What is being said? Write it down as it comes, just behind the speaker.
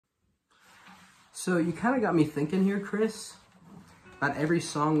So you kind of got me thinking here, Chris. Not every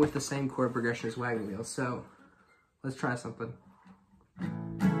song with the same chord progression as Wagon Wheel. So let's try something.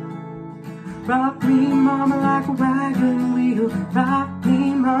 Rock me, mama, like a wagon wheel. Rock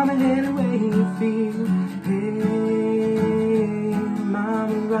me, mama, any way you feel. Hey,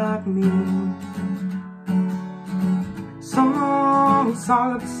 mama, rock me. Song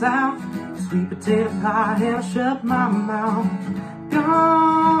of the South, sweet potato pie, and I shut my mouth.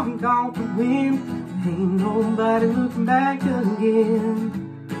 Gone the wind, ain't nobody looking back again.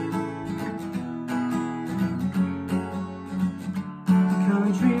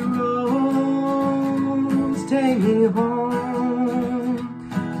 Country roads take me home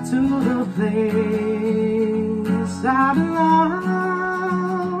to the place I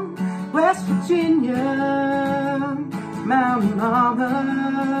belong. West Virginia, Mountain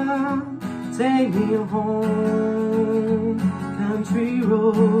Mama, take me home. Country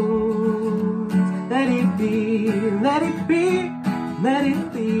roads, let it be, let it be, let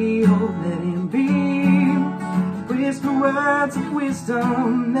it be, oh let it be. Whisper words of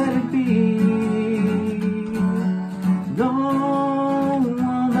wisdom, let it be. No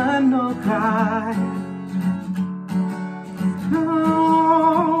woman, no cry. No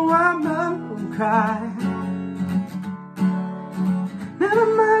woman, no cry. Never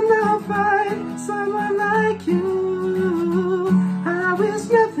mind, I'll find someone like you. I wish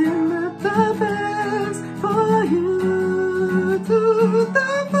nothing but the best for you.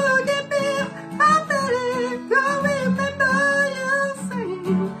 Don't forget me, I let it go. Remember you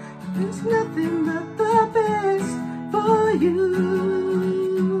saying there's nothing but the best for you.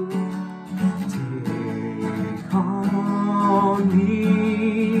 Take on me,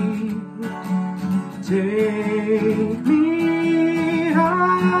 take me.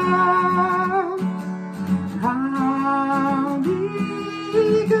 I'll be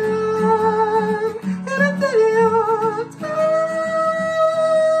gone in a day or two.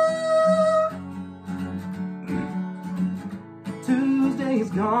 Tuesday's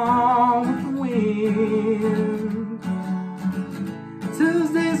gone with the wind.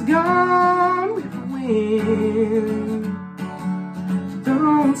 Tuesday's gone with the wind.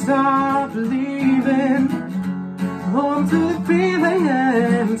 Don't stop believing. Home to the feeling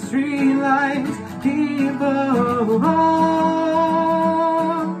and street lights keep on.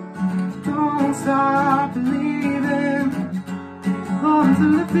 Don't stop believing. Home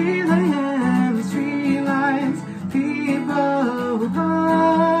to the feeling and street lights keep on.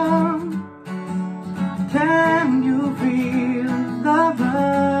 Can you feel the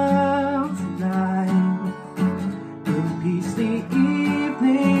love tonight? The peaceful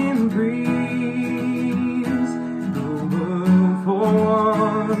evening breeze.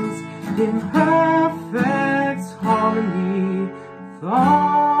 In perfect harmony with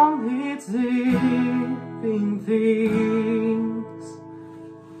all its living things.